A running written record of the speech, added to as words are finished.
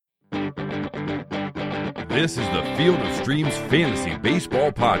This is the Field of Streams Fantasy Baseball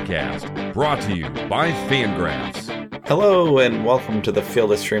Podcast, brought to you by Fangraphs. Hello and welcome to the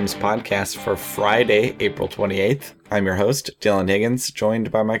Field of Streams podcast for Friday, April 28th. I'm your host, Dylan Higgins,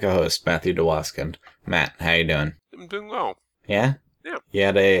 joined by my co-host, Matthew DeWaskind. Matt, how you doing? I'm doing well. Yeah? Yeah. You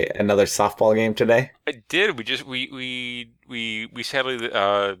had another softball game today? I did. We sadly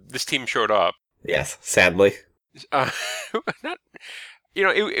this team showed up. Yes, sadly. Not,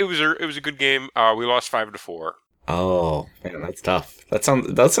 it was a good game. We lost 5-4. Oh, man, that's tough. That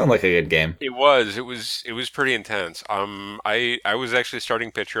does sound like a good game. It was pretty intense. I was actually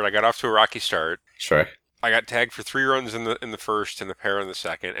starting pitcher and I got off to a rocky start. Sure. I got tagged for 3 runs in the first and a pair in the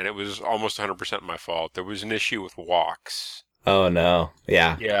second, and it was almost 100% my fault. There was an issue with walks. Oh no.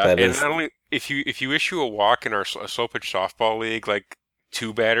 Yeah. Yeah, and not only if you issue a walk in our slow pitch softball league, like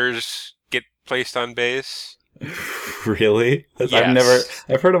 2 batters get placed on base. Really? Yes.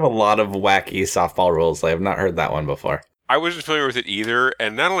 I've heard of a lot of wacky softball rules. I have not heard that one before. I wasn't familiar with it either,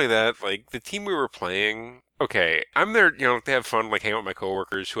 and not only that, like the team we were playing. Okay, I'm there, to have fun, like hang out with my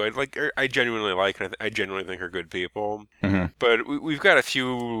coworkers who I genuinely like, and I genuinely think are good people. Mm-hmm. But we've got a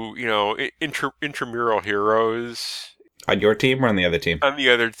few, intramural heroes. On your team or on the other team? On the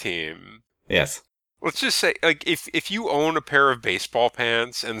other team. Yes. Let's just say, like, if you own a pair of baseball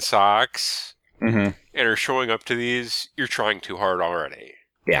pants and socks mm-hmm. and are showing up to these, you're trying too hard already.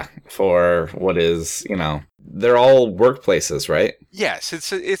 Yeah, for what is, they're all workplaces, right? Yes,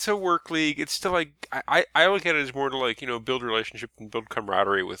 it's a work league. It's still like, I look at it as more to like, build relationship and build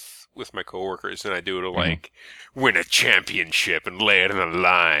camaraderie with my coworkers than I do to like win a championship and lay it on the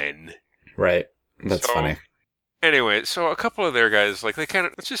line. Right. That's funny. Anyway, so a couple of their guys, like, they kind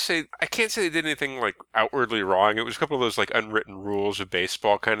of, let's just say, I can't say they did anything, like, outwardly wrong. It was a couple of those, like, unwritten rules of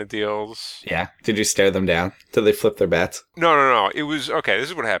baseball kind of deals. Yeah. Did you stare them down? Did they flip their bats? No. It was, okay, this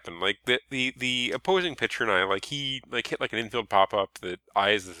is what happened. Like, the opposing pitcher and I, like, he, like, hit, like, an infield pop-up that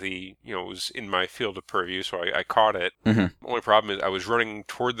was in my field of purview, so I caught it. Mm-hmm. The only problem is I was running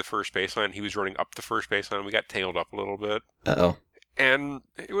toward the first baseline. He was running up the first baseline. We got tangled up a little bit. Uh-oh. And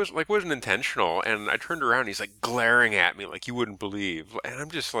it wasn't intentional. And I turned around, he's like glaring at me like you wouldn't believe. And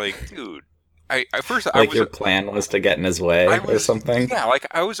I'm just like, dude, your plan was to get in his way or something? Yeah, like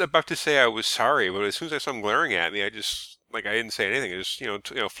I was about to say I was sorry, but as soon as I saw him glaring at me, I just, like, I didn't say anything. I just,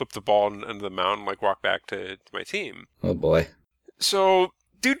 flipped the ball into the mound and like walked back to my team. Oh boy. So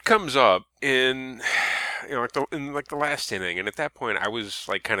dude comes up in the last inning, and at that point I was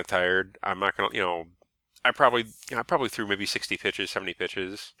like kind of tired. I'm not gonna, I probably threw maybe 60 pitches, 70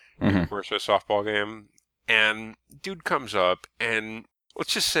 pitches in the course of a softball game. And dude comes up, and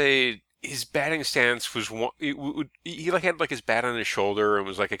let's just say his batting stance was he like had like his bat on his shoulder and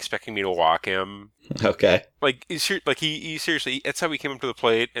was like expecting me to walk him. Okay. Like he seriously, that's how he came up to the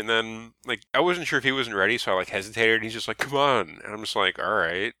plate. And then like I wasn't sure if he wasn't ready, so I like hesitated. And he's just like, "Come on," and I'm just like, "All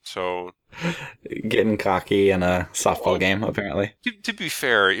right." So getting cocky in a softball game, apparently. To be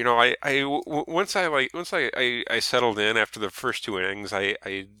fair, once I settled in after the first 2 innings, I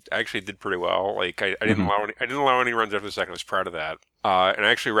actually did pretty well. Like I didn't allow any runs after the second. I was proud of that. And I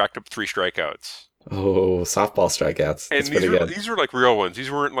actually racked up 3 strikeouts. Oh, softball strikeouts. That's pretty good. These were like real ones. These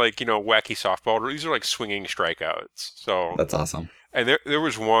weren't like, wacky softball. These are like swinging strikeouts. So that's awesome. And there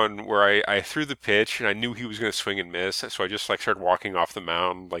was one where I threw the pitch and I knew he was going to swing and miss. So I just like started walking off the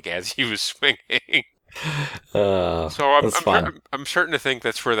mound like as he was swinging. So I'm starting to think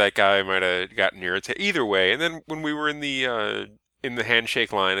that's where that guy might have gotten irritated. Either way. And then when we were in the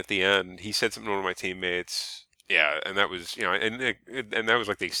handshake line at the end, he said something to one of my teammates. Yeah, and that was, and that was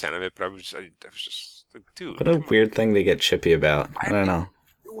like the extent of it. But I was just like, dude, what a weird thing to get chippy about. I don't know.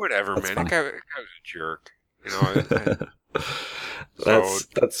 Whatever, that's man. Funny. That guy was a jerk.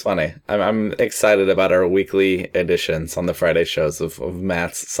 That's funny. I'm excited about our weekly editions on the Friday shows of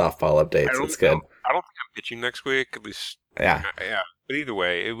Matt's softball updates. It's good. I don't think I'm pitching next week. At least, yeah. But either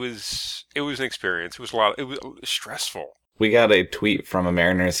way, it was an experience. It was it was stressful. We got a tweet from a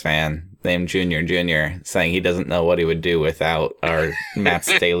Mariners fan named Junior saying he doesn't know what he would do without our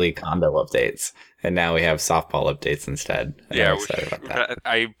Matt's daily condo updates. And now we have softball updates instead. Yeah, I'm excited about that.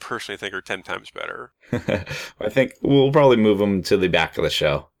 I personally think are 10 times better. I think we'll probably move them to the back of the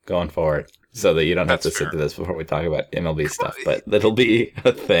show going forward so that you don't have to sit through this before we talk about MLB stuff. But it'll be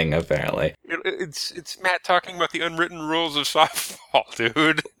a thing, apparently. It's Matt talking about the unwritten rules of softball,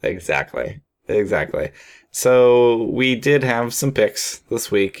 dude. Exactly. So we did have some picks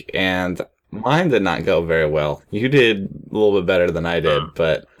this week, and mine did not go very well. You did a little bit better than I did,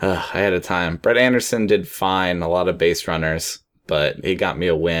 but I had a time. Brett Anderson did fine, a lot of base runners, but he got me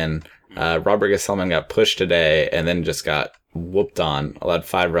a win. Robert Gesellman got pushed today and then just got whooped on. Allowed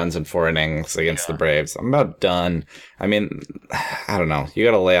 5 runs in 4 innings against the Braves. I'm about done. I mean, I don't know. You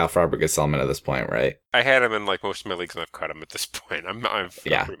got to lay off Robert Gesellman at this point, right? I had him in like most of my leagues, and I've cut him at this point. I'm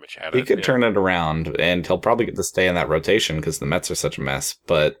pretty much had it. He could turn it around, and he'll probably get to stay in that rotation because the Mets are such a mess.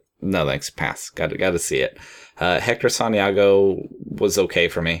 But no thanks, pass. Got to see it. Hector Santiago was okay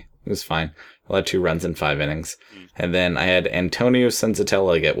for me. It was fine. Allowed 2 runs in 5 innings. And then I had Antonio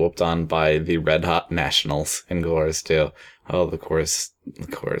Senzatella get whooped on by the Red Hot Nationals in Coors too. Oh, the Coors.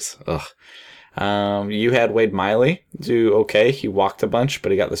 Ugh. You had Wade Miley do okay. He walked a bunch,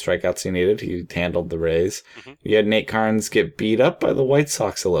 but he got the strikeouts he needed. He handled the Rays. You had Nate Carnes get beat up by the White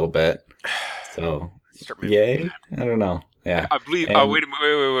Sox a little bit. So, yay? I don't know. Yeah. I believe. Oh, wait.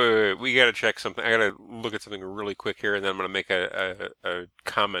 We got to check something. I got to look at something really quick here, and then I'm going to make a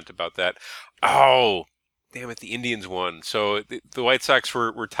comment about that. Oh, damn it. The Indians won. So the White Sox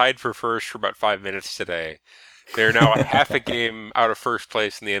were tied for first for about 5 minutes today. They're now half a game out of first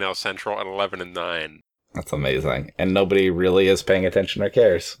place in the NL Central at 11-9. That's amazing. And nobody really is paying attention or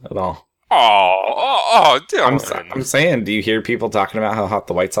cares at all. Oh, Dylan. I'm saying, do you hear people talking about how hot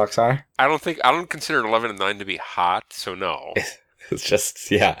the White Sox are? I don't consider 11-9 to be hot, so no. It's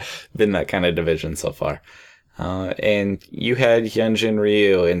just, been that kind of division so far. And you had Hyunjin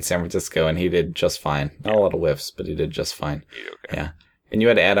Ryu in San Francisco, and he did just fine. Not a lot of whiffs, but he did just fine. Okay. Yeah. And you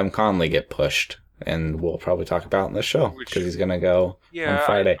had Adam Conley get pushed, and we'll probably talk about in the show because he's going to go on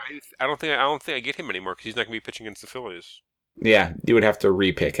Friday. I don't think I get him anymore because he's not going to be pitching against the Phillies. Yeah, you would have to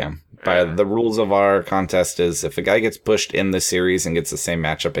repick him. By the rules of our contest is if a guy gets pushed in the series and gets the same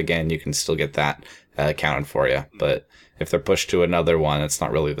matchup again, you can still get that counted for you. But if they're pushed to another one, it's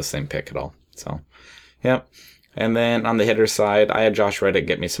not really the same pick at all. So, yep. And then on the hitter side, I had Josh Reddick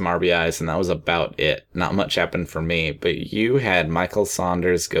get me some RBIs, and that was about it. Not much happened for me, but you had Michael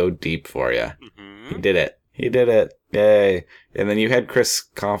Saunders go deep for you. He did it. Yay. And then you had Chris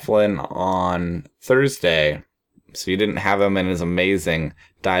Coughlin on Thursday. So you didn't have him in his amazing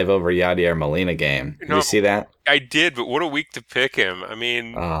dive over Yadier Molina game. Did you see that? I did, but what a week to pick him. I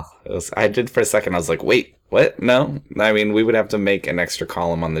mean... I did for a second. I was like, wait, what? No? I mean, we would have to make an extra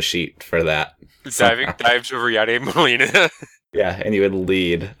column on the sheet for that. Dives over Yadier Molina. Yeah, and you would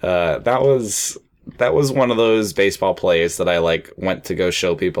lead. That was one of those baseball plays that I went to go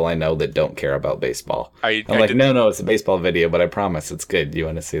show people I know that don't care about baseball. No, it's a baseball video, but I promise it's good. You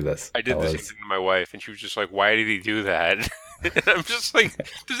want to see this? I did the same thing to my wife, and she was just like, "Why did he do that?" And I'm just like,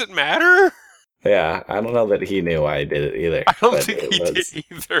 "Does it matter?" Yeah, I don't know that he knew why I did it either. I don't think he did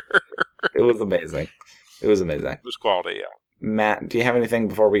either. It was amazing. It was It was quality, yeah. Matt, do you have anything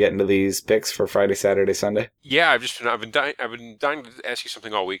before we get into these picks for Friday, Saturday, Sunday? Yeah, I've been dying to ask you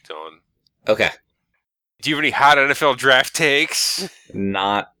something all week, Dylan. Okay. Do you have any hot NFL draft takes?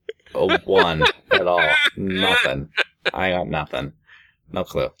 Not a one at all. Nothing. I got nothing. No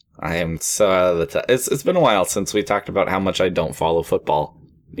clue. I am so out of the It's been a while since we talked about how much I don't follow football,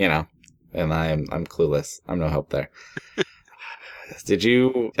 and I'm clueless. I'm no help there. Did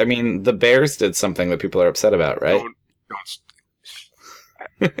you? I mean, the Bears did something that people are upset about, right?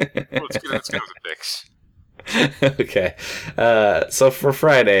 Let's go with the picks. Okay. So for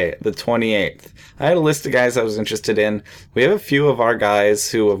Friday, the 28th, I had a list of guys I was interested in. We have a few of our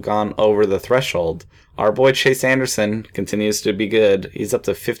guys who have gone over the threshold. Our boy Chase Anderson continues to be good. He's up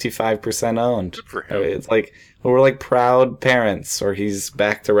to 55% owned. Good for him. It's like we're like proud parents, or he's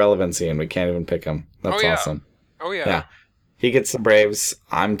back to relevancy and we can't even pick him. That's awesome. Oh, yeah. Yeah. He gets the Braves.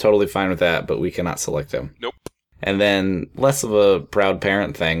 I'm totally fine with that, but we cannot select him. Nope. And then, less of a proud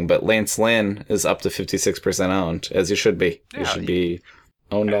parent thing, but Lance Lynn is up to 56% owned, as he should be. Yeah, he should be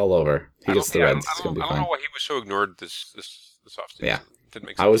owned all over. He gets the Reds. It's going to be fine. I don't know why he was so ignored this offseason. Yeah. Didn't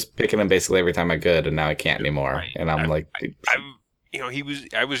make sense. I was picking him basically every time I could, and now I can't anymore. Right. And I'm I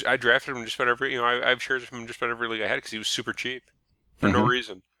drafted him just about every, I have shares of him just about every league I had because he was super cheap for no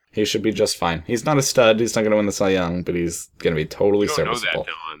reason. He should be just fine. He's not a stud. He's not going to win the Cy Young, but he's going to be totally serviceable. You don't know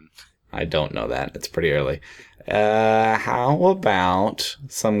that, Dylan. I don't know that. It's pretty early. How about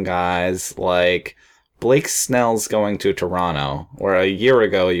some guys like Blake Snell's going to Toronto, where a year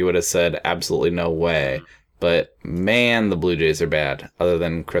ago you would have said absolutely no way. But man, the Blue Jays are bad, other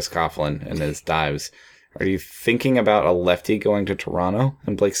than Chris Coughlin and his dives. Are you thinking about a lefty going to Toronto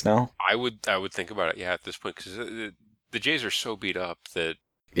and Blake Snell? I would think about it, yeah, at this point, because the Jays are so beat up that...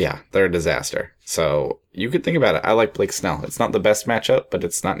 Yeah, they're a disaster. So you could think about it. I like Blake Snell. It's not the best matchup, but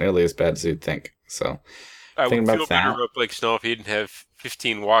it's not nearly as bad as you'd think. So I would feel better about Blake Snell if he didn't have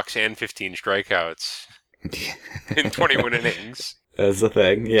 15 walks and 15 strikeouts in 21 innings. That's a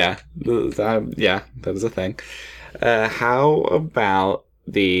thing, yeah. Yeah, that is a thing. How about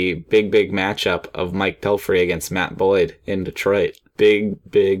the big matchup of Mike Pelfrey against Matt Boyd in Detroit. Big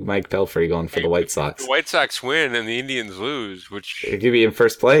Mike Pelfrey going for the White Sox. The White Sox win and the Indians lose, which... It could be in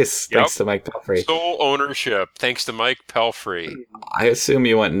first place, thanks to Mike Pelfrey. Sole ownership, thanks to Mike Pelfrey. I assume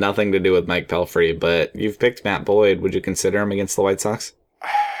you want nothing to do with Mike Pelfrey, but you've picked Matt Boyd. Would you consider him against the White Sox?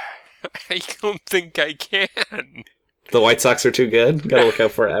 I don't think I can. The White Sox are too good? Gotta look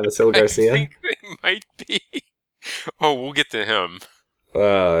out for Avisail Garcia? I think they might be. Oh, we'll get to him.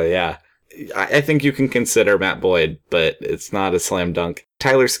 Yeah. I think you can consider Matt Boyd, but it's not a slam dunk.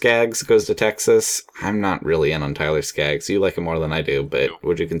 Tyler Skaggs goes to Texas. I'm not really in on Tyler Skaggs. You like him more than I do, but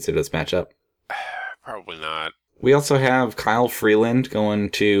would you consider this matchup? Probably not. We also have Kyle Freeland going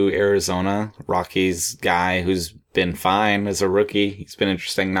to Arizona. Rockies guy who's been fine as a rookie. He's been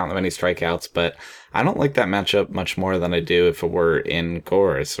interesting, not many strikeouts, but I don't like that matchup much more than I do if it were in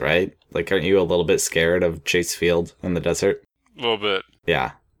Coors, right? Like, aren't you a little bit scared of Chase Field in the desert? A little bit.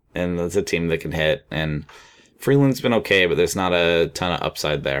 Yeah. And it's a team that can hit. And Freeland's been okay, but there's not a ton of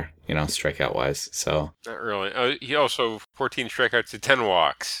upside there, strikeout-wise. So not really. He also 14 strikeouts to 10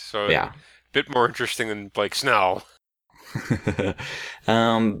 walks. So yeah. A bit more interesting than Blake Snell.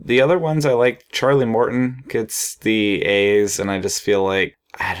 The other ones I like, Charlie Morton gets the A's, and I just feel like,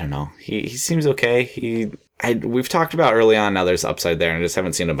 I don't know, he seems okay. We've talked about early on, now there's upside there, and I just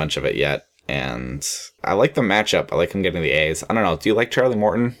haven't seen a bunch of it yet. And I like the matchup. I like him getting the A's. I don't know. Do you like Charlie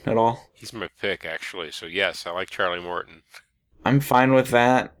Morton at all? He's my pick, actually. So, yes, I like Charlie Morton. I'm fine with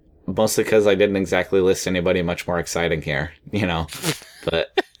that, mostly because I didn't exactly list anybody much more exciting here,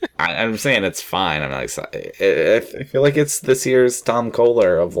 But I'm saying it's fine. I'm not excited. I feel like it's this year's Tom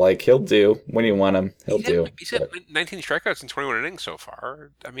Kohler of, like, he'll do. When you want him, he'll do. He's had 19 strikeouts in 21 innings so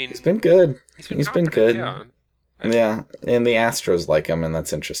far. I mean... He's been good. He's been good. Yeah. Yeah, and the Astros like him, and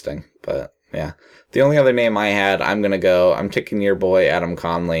that's interesting. But, yeah. The only other name I had, I'm taking your boy Adam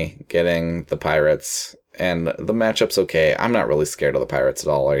Conley, getting the Pirates. And the matchup's okay. I'm not really scared of the Pirates at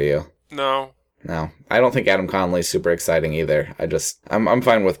all, are you? No. I don't think Adam Conley's super exciting either. I'm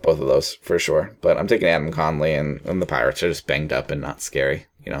fine with both of those, for sure. But I'm taking Adam Conley, and the Pirates are just banged up and not scary,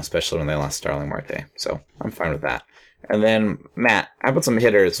 especially when they lost Starling Marte. So, I'm fine with that. And then, Matt, how about some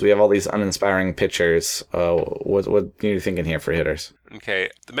hitters? We have all these uninspiring pitchers. What are you thinking here for hitters? Okay,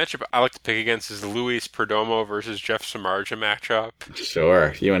 the matchup I like to pick against is the Luis Perdomo versus Jeff Samardzija matchup.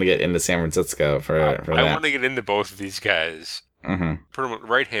 Sure. You want to get into San Francisco for that. I want to get into both of these guys. Mm-hmm. Perdomo,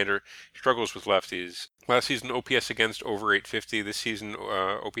 right-hander, struggles with lefties. Last season, OPS against over 850. This season,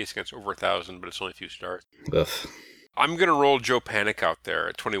 OPS against over 1,000, but it's only a few starts. Ugh. I'm going to roll Joe Panik out there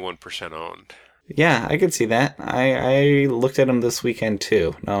at 21% owned. Yeah, I could see that. I looked at him this weekend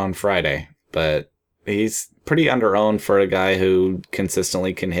too, not on Friday, but he's pretty under-owned for a guy who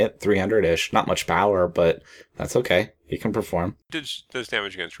consistently can hit 300-ish. Not much power, but that's okay. He can perform. Does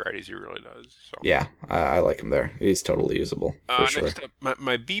damage against righties, he really does. So. Yeah, I like him there. He's totally usable, for sure. Next up,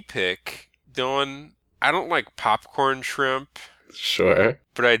 my B pick, Dylan, I don't like popcorn shrimp. Sure.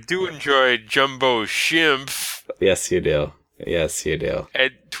 But I do enjoy Jumbo Schimpf. Yes, you do. Yes, you do.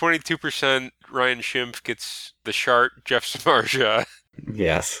 At 22%, Ryan Schimpf gets the Shark, Jeff Samardzija.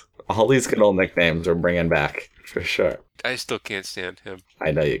 Yes. All these good old nicknames we're bringing back, for sure. I still can't stand him.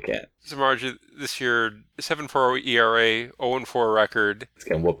 I know you can't. Samardzija this year, 7.4 ERA, 0-4 record. He's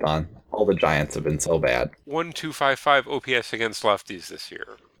getting whooped on. All the Giants have been so bad. 1.255 OPS against lefties this year.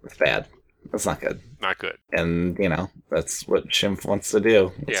 It's bad. That's not good. Not good. And, that's what Schimpf wants to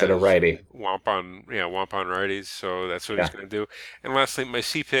do. Instead of righty. Womp on righties, so that's what he's going to do. And lastly, my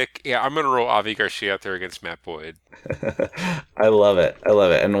C pick, I'm going to roll Avi Garcia out there against Matt Boyd. I love it.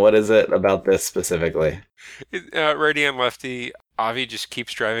 And what is it about this specifically? Righty and lefty, Avi just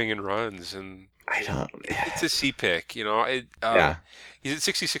keeps driving and runs, and it's a C pick, yeah. He's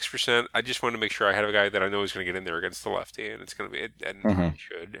at 66%. I just wanted to make sure I had a guy that I know is going to get in there against the lefty, and it's going to be, and he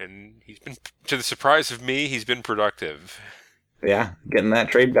should. And he's been, to the surprise of me, he's been productive. Yeah, getting that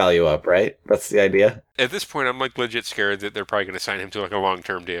trade value up, right? That's the idea. At this point, I'm legit scared that they're probably going to sign him to a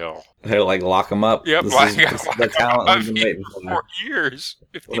long-term deal. They're lock him up. Yep, this is the talent we've been waiting for. 4 years.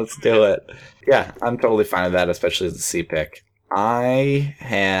 Let's do it. Yeah, I'm totally fine with that, especially as a C pick. I'm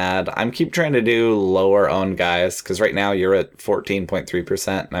keep trying to do lower owned guys, because right now you're at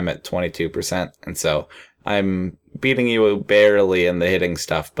 14.3% and I'm at 22%. And so I'm beating you barely in the hitting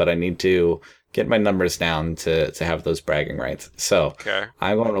stuff, but I need to get my numbers down to have those bragging rights. So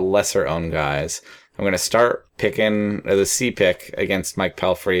I'm going to lesser owned guys. I'm going to start picking the C pick against Mike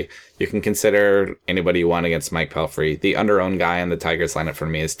Pelfrey. You can consider anybody you want against Mike Pelfrey. The under-owned guy in the Tigers lineup for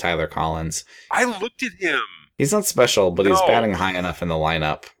me is Tyler Collins. I looked at him. He's not special, but he's batting high enough in the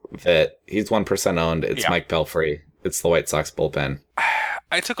lineup that he's 1% owned. It's Mike Pelfrey. It's the White Sox bullpen.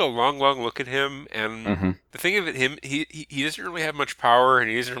 I took a long look at him, and the thing of it, he doesn't really have much power, and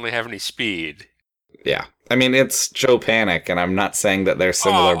he doesn't really have any speed. Yeah. I mean, it's Joe Panic, and I'm not saying that they're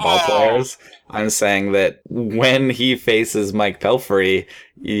similar ball players. I'm saying that when he faces Mike Pelfrey,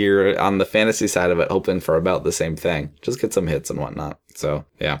 you're on the fantasy side of it hoping for about the same thing. Just get some hits and whatnot. So,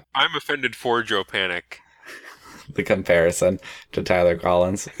 yeah. I'm offended for Joe Panic. The comparison to Tyler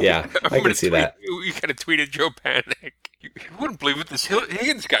Collins. Yeah, I can see that. You gotta tweet at Joe Panic. You wouldn't believe what this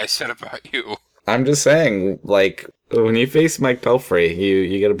Higgins guy said about you. I'm just saying, like, when you face Mike Pelfrey,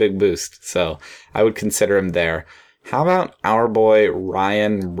 you get a big boost. So I would consider him there. How about our boy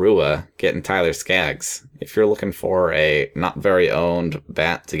Ryan Rua getting Tyler Skaggs? If you're looking for a not very owned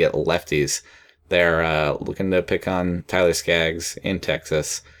bat to get lefties, they're looking to pick on Tyler Skaggs in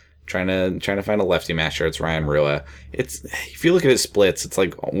Texas. Trying to find a lefty matcher. It's Ryan Rua. If you look at his splits, it's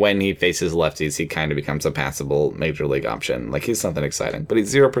like when he faces lefties, he kind of becomes a passable major league option. Like he's something exciting, but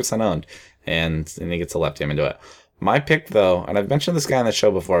he's 0% owned, and he gets a lefty into it. My pick though, and I've mentioned this guy on the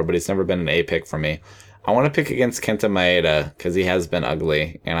show before, but he's never been an A pick for me. I want to pick against Kenta Maeda because he has been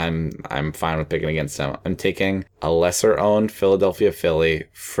ugly, and I'm fine with picking against him. I'm taking a lesser owned Philadelphia Philly.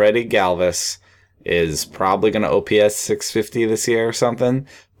 Freddie Galvis is probably going to OPS 650 this year or something,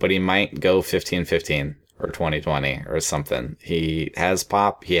 but he might go 15-15 or 20-20 or something. He has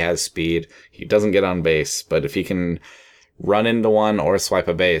pop, he has speed, he doesn't get on base, but if he can run into one or swipe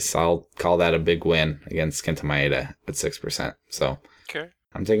a base, I'll call that a big win against Kenta Maeda at 6%. So okay.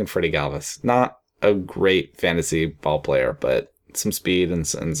 I'm taking Freddie Galvis. Not a great fantasy ball player, but some speed and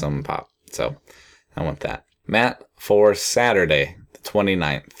some pop. So I want that. Matt, for Saturday, the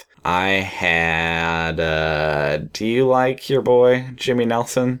 29th. I had, do you like your boy, Jimmy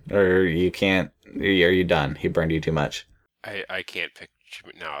Nelson? Or you can't, are you done? He burned you too much. I can't pick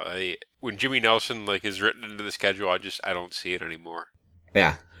Jimmy now. When Jimmy Nelson is written into the schedule, I don't see it anymore.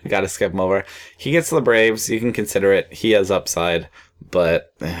 Yeah, you gotta skip him over. He gets the Braves, you can consider it. He has upside,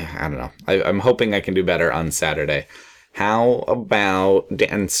 but I don't know. I'm hoping I can do better on Saturday. How about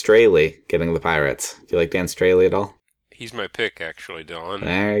Dan Straley getting the Pirates? Do you like Dan Straley at all? He's my pick, actually, Dylan.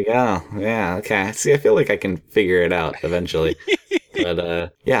 There you go. Yeah, okay. See, I feel like I can figure it out eventually.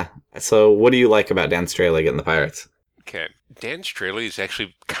 But, yeah. So what do you like about Dan Straley getting the Pirates? Okay. Dan Straley is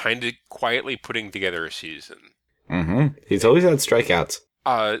actually kind of quietly putting together a season. Mm-hmm. He's always had strikeouts.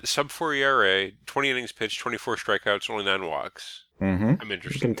 Sub-4 ERA, 20 innings pitched, 24 strikeouts, only 9 walks. Mm-hmm. I'm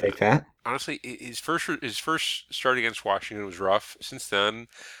interested. You can take that. Honestly, his first start against Washington was rough. Since then,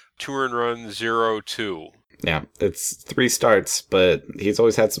 2 earned runs, 0-2. Yeah, it's 3 starts, but he's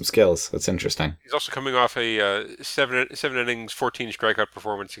always had some skills. That's interesting. He's also coming off a 7 innings, 14 strikeout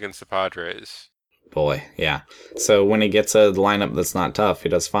performance against the Padres. Boy, yeah. So when he gets a lineup that's not tough, he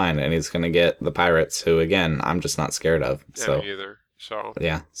does fine, and he's going to get the Pirates, who, again, I'm just not scared of. Yeah, me either. So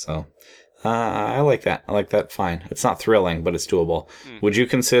yeah, so I like that. I like that fine. It's not thrilling, but it's doable. Would you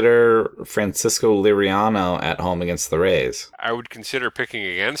consider Francisco Liriano at home against the Rays? I would consider picking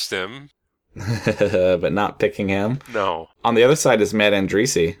against him. But not picking him? No. On the other side is Matt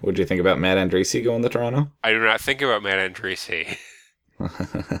Andriese. What do you think about Matt Andriese going to Toronto? I do not think about Matt Andriese.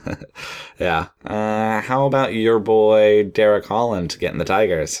 Yeah. How about your boy Derek Holland getting the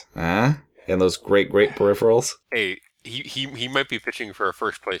Tigers? And those great peripherals? Hey, he might be pitching for a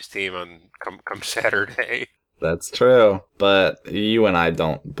first place team on come Saturday. That's true, but you and I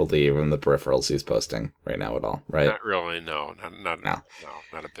don't believe in the peripherals he's posting right now at all, right? Not really, no, not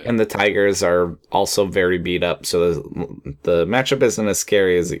a bit. And the Tigers are also very beat up, so the matchup isn't as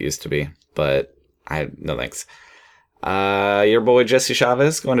scary as it used to be. But no thanks. Your boy Jesse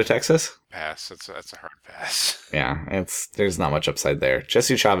Chavez going to Texas? Pass. That's a hard pass. Yeah, there's not much upside there.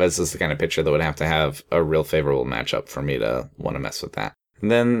 Jesse Chavez is the kind of pitcher that would have to have a real favorable matchup for me to want to mess with that. And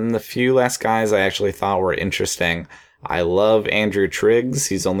then the few last guys I actually thought were interesting. I love Andrew Triggs.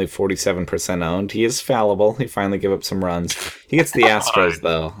 He's only 47% owned. He is fallible. He finally gave up some runs. He gets the Astros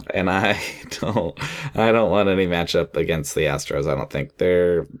though, and I don't want any matchup against the Astros. I don't think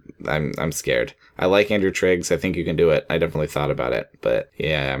I'm scared. I like Andrew Triggs. I think you can do it. I definitely thought about it, but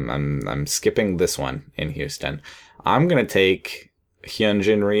yeah, I'm skipping this one in Houston. I'm gonna take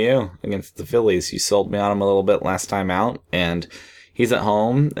Hyunjin Ryu against the Phillies. You sold me on him a little bit last time out, and he's at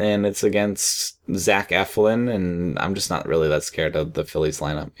home, and it's against Zach Eflin, and I'm just not really that scared of the Phillies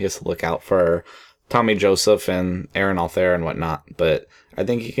lineup. He has to look out for Tommy Joseph and Aaron Altherr and whatnot, but I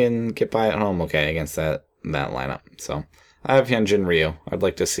think he can get by at home okay against that lineup. So I have Hyunjin Ryu. I'd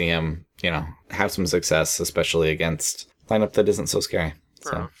like to see him, have some success, especially against a lineup that isn't so scary.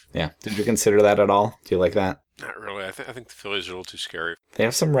 So, yeah. Did you consider that at all? Do you like that? Not really. I think the Phillies are a little too scary. They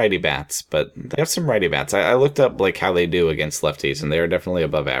have some righty bats, I looked up like how they do against lefties, and they are definitely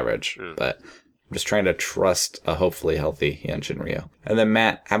above average. But I'm just trying to trust a hopefully healthy Hyun-Jin Ryu. And then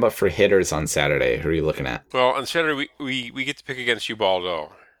Matt, how about for hitters on Saturday? Who are you looking at? Well, on Saturday we get to pick against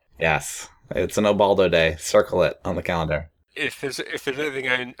Ubaldo. Yes, it's an Ubaldo day. Circle it on the calendar. If there's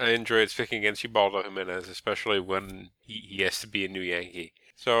anything I enjoy, it's picking against Ubaldo Jimenez, especially when he has to be a new Yankee.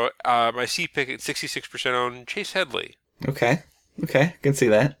 So my C pick at 66% owned, Chase Headley. Okay, I can see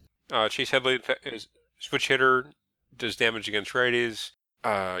that. Chase Headley is switch hitter, does damage against righties.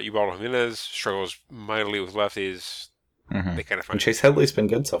 Ubaldo Jimenez struggles mightily with lefties. Mm-hmm. They kind of find and Chase Headley's been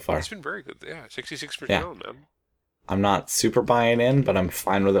good so far. He's been very good. Yeah, 66% owned, man. I'm not super buying in, but I'm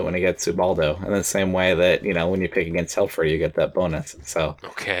fine with it when it gets Ubaldo. In the same way that, when you pick against Helfer, you get that bonus. So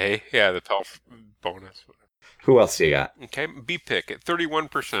okay, yeah, the Pelf bonus. Who else do you got? Okay, B pick at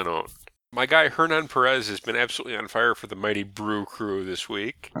 31% owned. My guy Hernan Perez has been absolutely on fire for the mighty Brew Crew this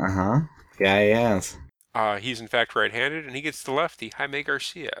week. Uh-huh. Yeah, he has. He's in fact right-handed, and he gets the lefty, Jaime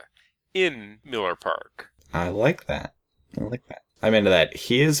Garcia, in Miller Park. I like that. I'm into that.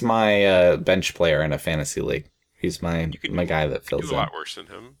 He is my bench player in a fantasy league. He's my guy that fills in. Do a lot worse than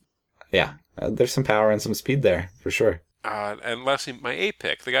him. Yeah, there's some power and some speed there, for sure. And lastly, my A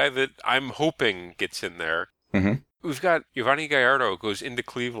pick, the guy that I'm hoping gets in there. Mm-hmm. We've got Giovanni Gallardo goes into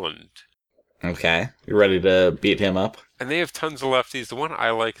Cleveland. Okay. You ready to beat him up? And they have tons of lefties. The one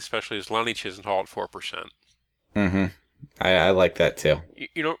I like especially is Lonnie Chisenhall at 4%. Mm-hmm. I like that too.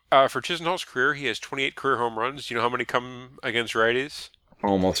 For Chisenhall's career, he has 28 career home runs. Do you know how many come against righties?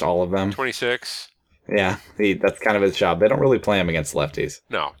 Almost all of them. 26. Yeah, that's kind of his job. They don't really play him against lefties.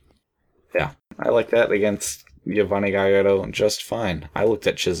 No. Yeah, I like that against Giovanni Gallardo just fine. I looked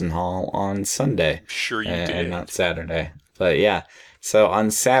at Chisenhall on Sunday. Sure you did. And not Saturday. But yeah, so on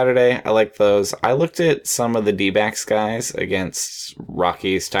Saturday, I like those. I looked at some of the D-backs guys against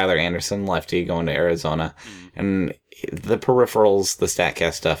Rockies, Tyler Anderson, lefty, going to Arizona. And the peripherals, the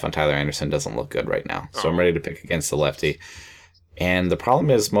StatCast stuff on Tyler Anderson doesn't look good right now. So I'm ready to pick against the lefty. And the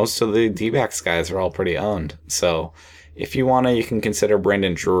problem is most of the D-backs guys are all pretty owned. So if you want to, you can consider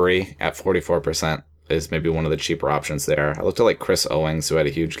Brandon Drury at 44% is maybe one of the cheaper options there. I looked at like Chris Owings, who had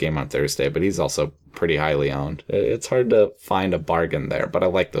a huge game on Thursday, but he's also pretty highly owned. It's hard to find a bargain there, but I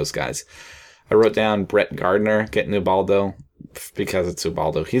like those guys. I wrote down Brett Gardner getting Ubaldo because it's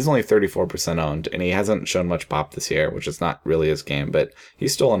Ubaldo. He's only 34% owned, and he hasn't shown much pop this year, which is not really his game, but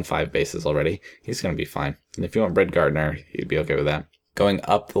he's stolen 5 bases already. He's going to be fine. And if you want Brett Gardner, he'd be okay with that. Going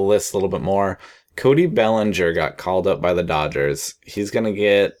up the list a little bit more, Cody Bellinger got called up by the Dodgers. He's going to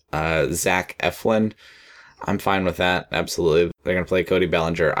get Zach Eflin. I'm fine with that. Absolutely. They're going to play Cody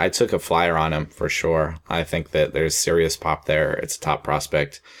Bellinger. I took a flyer on him for sure. I think that there's serious pop there. It's a top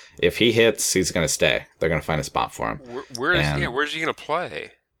prospect. If he hits, he's going to stay. They're going to find a spot for him. Where's he going to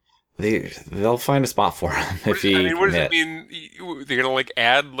play? They'll find a spot for him if he what does it mean? They're going to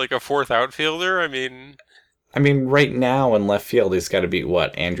add a fourth outfielder? I mean, right now in left field, he's got to beat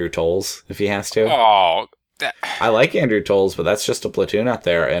Andrew Tolles if he has to. Oh, I like Andrew Tolles, but that's just a platoon out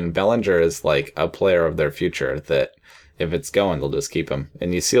there, and Bellinger is like a player of their future that if it's going, they'll just keep him.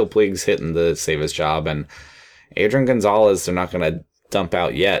 And Yasiel Puig's hitting to save his job, and Adrian Gonzalez, they're not going to dump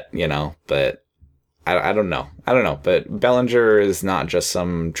out yet, but I don't know. But Bellinger is not just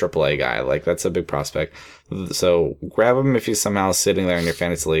some AAA guy. That's a big prospect. So grab him if he's somehow sitting there in your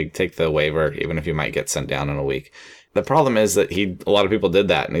fantasy league. Take the waiver, even if you might get sent down in a week. The problem is that a lot of people did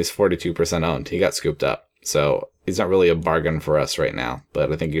that, and he's 42% owned. He got scooped up. So he's not really a bargain for us right now,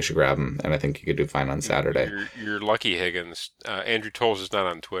 but I think you should grab him, and I think you could do fine on Saturday. You're lucky, Higgins. Andrew Tolles is not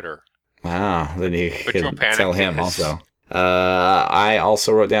on Twitter. Wow, then you can tell him also. I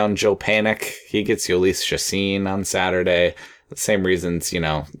also wrote down Joe Panik. He gets Yolis Chacin on Saturday. The same reasons,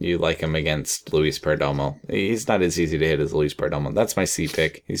 you like him against Luis Perdomo. He's not as easy to hit as Luis Perdomo. That's my C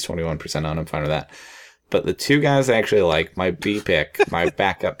pick. He's 21% on. I'm fine with that. But the two guys I actually like, my B pick, my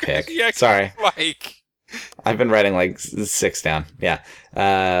backup pick. Sorry. I've been writing 6 down. Yeah.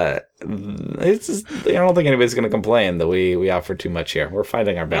 It's just, I don't think anybody's going to complain that we offer too much here. We're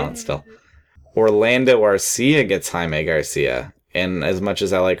finding our balance still. Orlando Arcia gets Jaime Garcia. And as much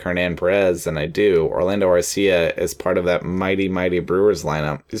as I like Hernan Perez, and I do, Orlando Arcia is part of that mighty, mighty Brewers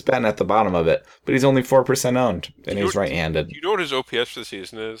lineup. He's batting at the bottom of it, but he's only 4% owned, and he's right-handed. Do you know what his OPS for the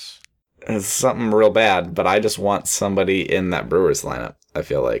season is? It's something real bad, but I just want somebody in that Brewers lineup, I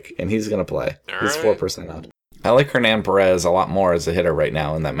feel like, and he's going to play. He's 4% owned. I like Hernan Perez a lot more as a hitter right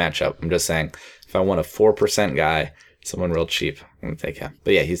now in that matchup. I'm just saying, if I want a 4% guy, someone real cheap, I'm going to take him.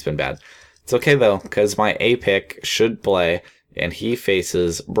 But yeah, he's been bad. It's okay, though, because my A pick should play and he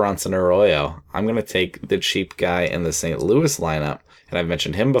faces Bronson Arroyo. I'm going to take the cheap guy in the St. Louis lineup, and I've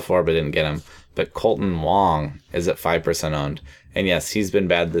mentioned him before but didn't get him. But Colton Wong is at 5% owned. And yes, he's been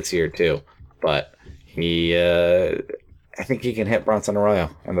bad this year too, but I think he can hit Bronson Arroyo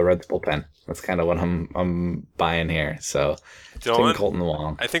and the Reds bullpen. That's kind of what I'm buying here. So, Dylan, Colton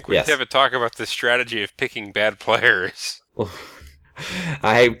Wong. I think we have to talk about the strategy of picking bad players.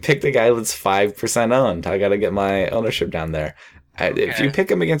 I picked a guy that's 5% owned. I got to get my ownership down there. Okay. If you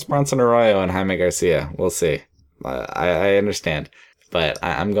pick him against Bronson Arroyo and Jaime Garcia, we'll see. I understand. But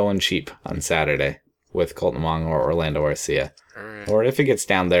I'm going cheap on Saturday with Colton Wong or Orlando Arcia. Right. Or if it gets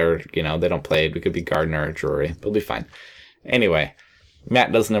down there, they don't play. It could be Gardner or Drury. We'll be fine. Anyway,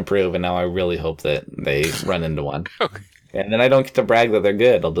 Matt doesn't approve, and now I really hope that they run into one. Okay. And then I don't get to brag that they're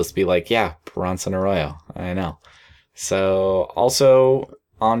good. I'll just be like, yeah, Bronson Arroyo. I know. So, also,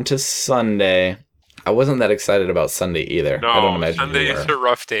 on to Sunday. I wasn't that excited about Sunday either. No, I don't imagine Sunday is a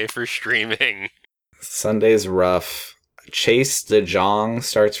rough day for streaming. Sunday's rough. Chase DeJong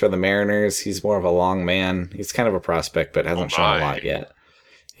starts for the Mariners. He's more of a long man. He's kind of a prospect, but hasn't shown a lot yet.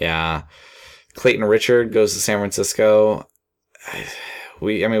 Yeah. Clayton Richard goes to San Francisco.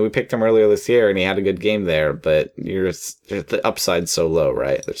 We picked him earlier this year, and he had a good game there, but the upside's so low,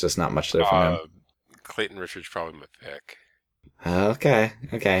 right? There's just not much there for him. Clayton Richard's probably my pick.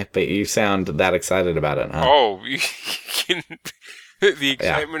 Okay. But you sound that excited about it, huh? Oh, you can... The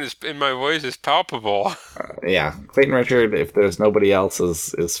excitement in my voice is palpable. Yeah. Clayton Richard, if there's nobody else,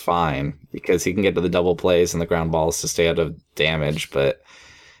 is fine, because he can get to the double plays and the ground balls to stay out of damage, but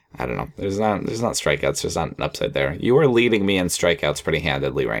I don't know. There's not strikeouts. There's not an upside there. You are leading me in strikeouts pretty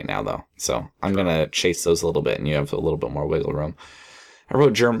handedly right now, though. So I'm going to chase those a little bit, and you have a little bit more wiggle room. I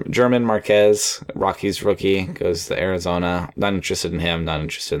wrote German Marquez, Rockies rookie, goes to Arizona. Not interested in him. Not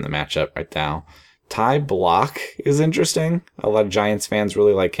interested in the matchup right now. Ty Block is interesting. A lot of Giants fans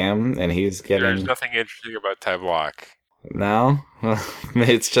really like him, and he's getting... There's nothing interesting about Ty Block. No?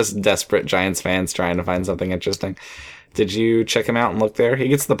 It's just desperate Giants fans trying to find something interesting. Did you check him out and look there? He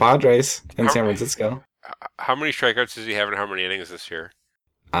gets the Padres in San Francisco. How many strikeouts does he have and how many innings this year?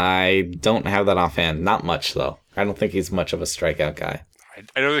 I don't have that offhand. Not much, though. I don't think he's much of a strikeout guy.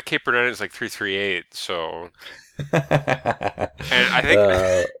 I know the K per nine is like 338, so... And I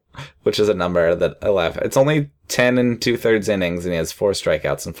think... which is a number that I laugh at. It's only 10 2/3 innings, and he has 4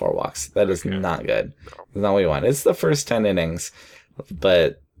 strikeouts and 4 walks. That is not good. That's not what you want. It's the first 10 innings,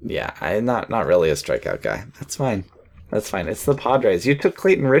 but yeah, I'm not really a strikeout guy. That's fine. It's the Padres. You took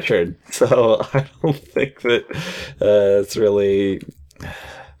Clayton Richard, so I don't think that it's really...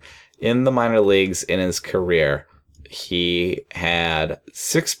 In the minor leagues in his career, he had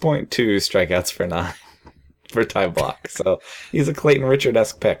 6.2 strikeouts for 9. For Ty Block. So he's a Clayton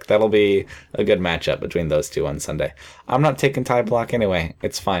Richard-esque pick. That'll be a good matchup between those two on Sunday. I'm not taking Ty Block anyway.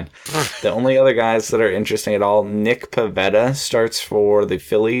 It's fine. The only other guys that are interesting at all, Nick Pivetta starts for the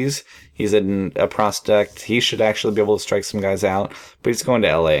Phillies. He's a prospect. He should actually be able to strike some guys out, but he's going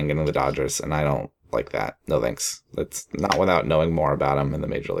to LA and getting the Dodgers, and I don't like that. No thanks. That's not without knowing more about him in the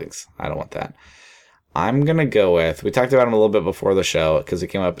major leagues. I don't want that. I'm going to go with, we talked about him a little bit before the show because it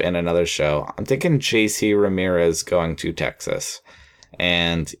came up in another show. I'm thinking JC Ramirez going to Texas.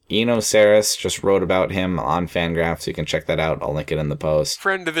 And Eno Saris just wrote about him on Fangraphs, so you can check that out. I'll link it in the post.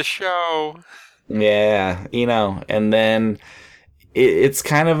 Friend of the show. Yeah, Eno. And then it's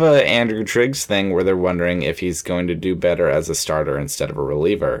kind of a Andrew Triggs thing where they're wondering if he's going to do better as a starter instead of a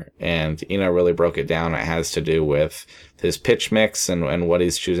reliever. And Eno really broke it down. It has to do with his pitch mix and what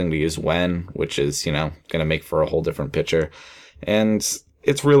he's choosing to use when, which is, going to make for a whole different pitcher. And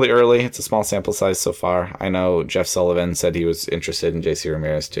it's really early. It's a small sample size so far. I know Jeff Sullivan said he was interested in JC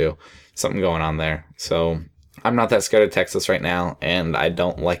Ramirez too. Something going on there. So I'm not that scared of Texas right now, and I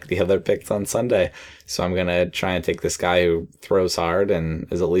don't like the other picks on Sunday. So I'm going to try and take this guy who throws hard and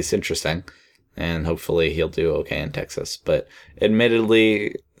is at least interesting. And hopefully he'll do okay in Texas. But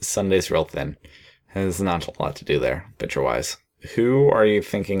admittedly, Sunday's real thin. There's not a lot to do there, pitcher-wise. Who are you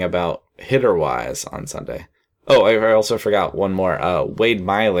thinking about hitter-wise on Sunday? Oh, I also forgot one more. Wade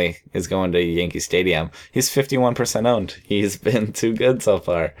Miley is going to Yankee Stadium. He's 51% owned. He's been too good so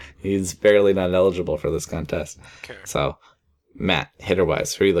far. He's barely not eligible for this contest. Okay. So, Matt,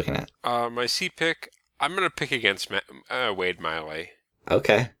 hitter-wise, who are you looking at? My C pick, I'm going to pick against Wade Miley.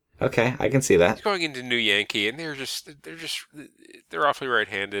 Okay, I can see that. He's going into New Yankee, and they're awfully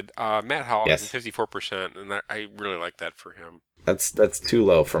right-handed. Matt Holliday is 54%, and I really like that for him. That's too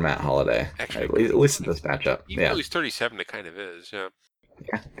low for Matt Holliday. Actually, at least in this matchup. Even though he's 37, it kind of is, yeah.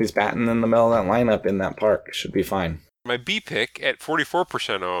 Yeah, he's batting in the middle of that lineup in that park. Should be fine. My B pick at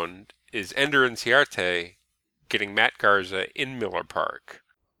 44% owned is Ender Inciarte getting Matt Garza in Miller Park.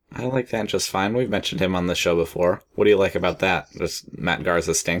 I like that just fine. We've mentioned him on the show before. What do you like about that? Just Matt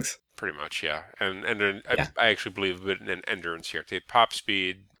Garza stinks? Pretty much, yeah. And I actually believe a bit in endurance here. They have pop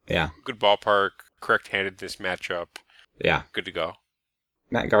speed. Yeah. Good ballpark. Correct-handedness matchup. Yeah. Good to go.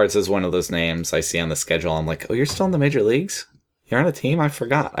 Matt Garza is one of those names I see on the schedule. I'm like, oh, you're still in the major leagues? You're on a team? I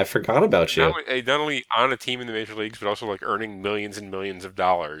forgot about you. Not only on a team in the major leagues, but also like earning millions and millions of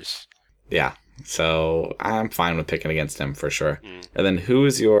dollars. Yeah. So I'm fine with picking against him for sure. And then who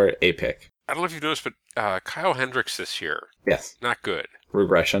is your A pick? I don't know if you've noticed, but Kyle Hendricks this year. Yes. Not good.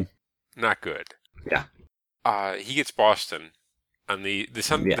 Regression. Not good. Yeah. He gets Boston on the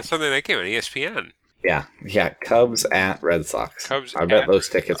Sunday night game on ESPN. Yeah. Cubs at Red Sox. I bet those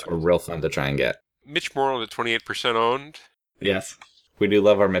tickets were real fun to try and get. Mitch Moreland at 28% owned. Yes. We do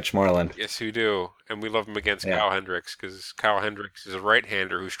love our Mitch Moreland. Yes, we do. And we love him against Kyle Hendricks because Kyle Hendricks is a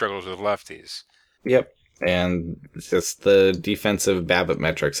right-hander who struggles with lefties. Yep. And just the defensive BABIP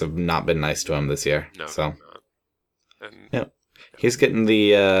metrics have not been nice to him this year. No, so. Yep. He's getting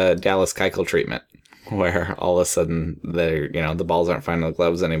the Dallas Keuchel treatment, where all of a sudden the balls aren't finding the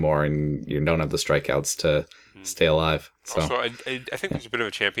gloves anymore, and you don't have the strikeouts to stay alive. So. Also, I think there's a bit of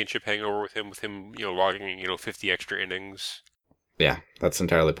a championship hangover with him, logging 50 extra innings. Yeah, that's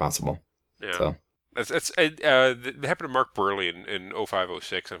entirely possible. Yeah. So. That happened to Mark Burley in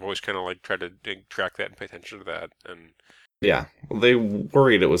 05-06. I've always kind of tried to track that and pay attention to that. And yeah, well, they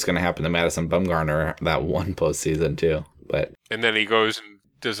worried it was going to happen to Madison Bumgarner that one postseason too. And then he goes and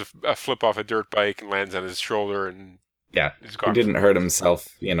does a flip off a dirt bike and lands on his shoulder and he didn't hurt himself,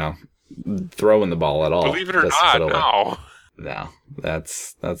 throwing the ball at all. Believe it or not, no. No,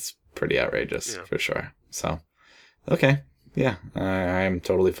 that's pretty outrageous for sure. So, okay. Yeah, I'm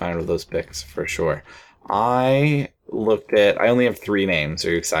totally fine with those picks for sure. I only have 3 names.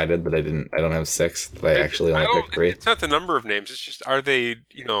 Are you excited that I don't have 6? I actually only picked 3. It's not the number of names. It's just, are they,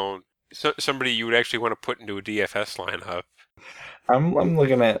 somebody you would actually want to put into a DFS lineup? I'm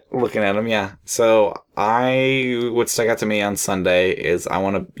looking at them, yeah. So what stuck out to me on Sunday is I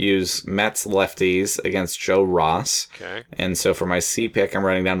want to use Mets lefties against Joe Ross. Okay. And so for my C pick, I'm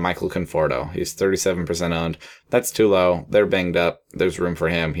writing down Michael Conforto. He's 37% owned. That's too low. They're banged up. There's room for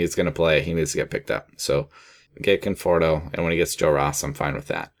him. He's going to play. He needs to get picked up. So get Conforto, and when he gets Joe Ross, I'm fine with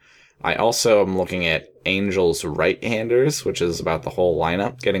that. I also am looking at Angels right-handers, which is about the whole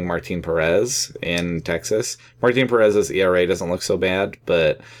lineup, getting Martin Perez in Texas. Martin Perez's ERA doesn't look so bad,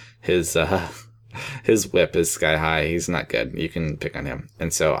 but his whip is sky high. He's not good. You can pick on him.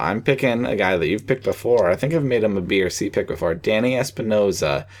 And so I'm picking a guy that you've picked before. I think I've made him a B or C pick before. Danny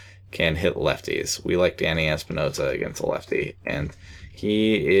Espinosa can hit lefties. We like Danny Espinosa against a lefty, and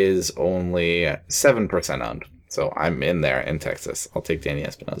he is only 7% owned. So I'm in there in Texas. I'll take Danny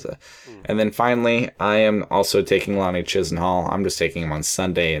Espinosa. And then finally, I am also taking Lonnie Chisenhall. I'm just taking him on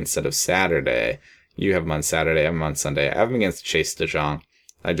Sunday instead of Saturday. You have him on Saturday. I have him on Sunday. I have him against Chase DeJong.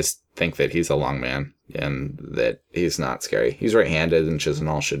 I just think that he's a long man and that he's not scary. He's right-handed, and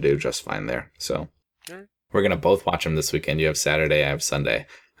Chisenhall should do just fine there. So we're going to both watch him this weekend. You have Saturday. I have Sunday.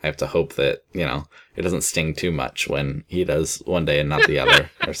 I have to hope that, it doesn't sting too much when he does one day and not the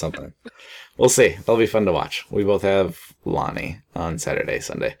other or something. We'll see. That'll be fun to watch. We both have Lonnie on Saturday,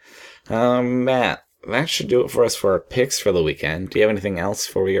 Sunday. Matt, that should do it for us for our picks for the weekend. Do you have anything else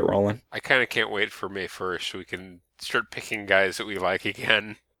before we get rolling? I kind of can't wait for May 1st so we can start picking guys that we like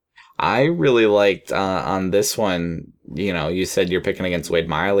again. I really liked on this one, you said you're picking against Wade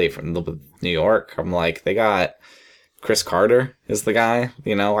Miley from New York. I'm like, they got Chris Carter is the guy.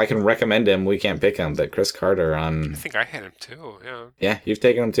 I can recommend him. We can't pick him, but Chris Carter on... I think I had him too, yeah. Yeah, you've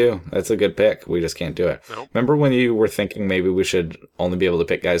taken him too. That's a good pick. We just can't do it. Nope. Remember when you were thinking maybe we should only be able to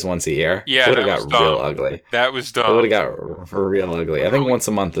pick guys once a year? Yeah, that would have got real ugly. That was dumb. It would have got real ugly. I think once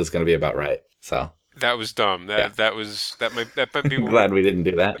a month is going to be about right. So that was dumb. That might be... I'm glad we didn't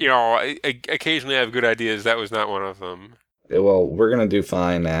do that. Occasionally I have good ideas. That was not one of them. Well, we're going to do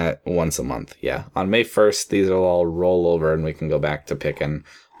fine at once a month, yeah. On May 1st, these will all roll over, and we can go back to picking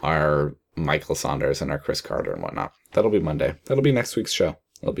our Michael Saunders and our Chris Carter and whatnot. That'll be Monday. That'll be next week's show.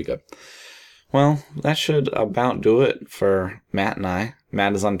 It'll be good. Well, that should about do it for Matt and I.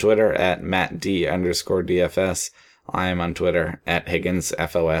 Matt is on Twitter at MattD_DFS. I am on Twitter at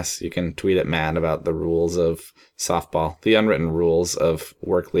HigginsFOS. You can tweet at Matt about the rules of softball, the unwritten rules of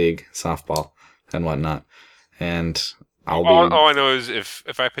work league softball and whatnot. And... all I know is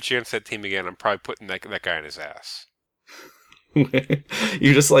if I pitch against that team again, I'm probably putting that guy in his ass.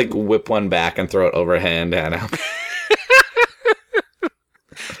 You just whip one back and throw it overhand at him.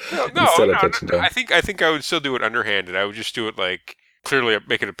 No. I think I would still do it underhanded. I would just do it clearly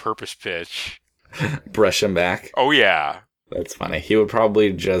make it a purpose pitch. Brush him back. Oh, yeah. That's funny. He would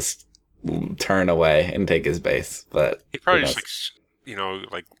probably just turn away and take his base, but he'd probably just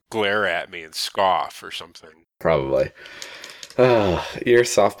like glare at me and scoff or something. Probably. Your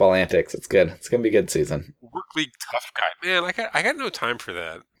softball antics. It's good. It's gonna be a good season. Work league tough guy, man. I got no time for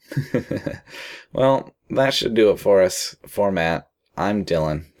that. Well, that should do it for us. For Matt, I'm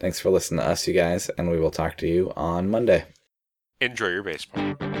Dylan. Thanks for listening to us, you guys, and we will talk to you on Monday. Enjoy your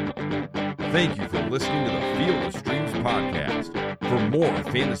baseball. Thank you for listening to the Field of Streams podcast. For more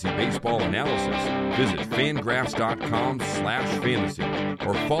fantasy baseball analysis, visit fangraphs.com/fantasy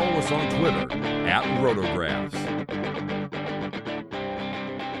or follow us on Twitter @Rotographs.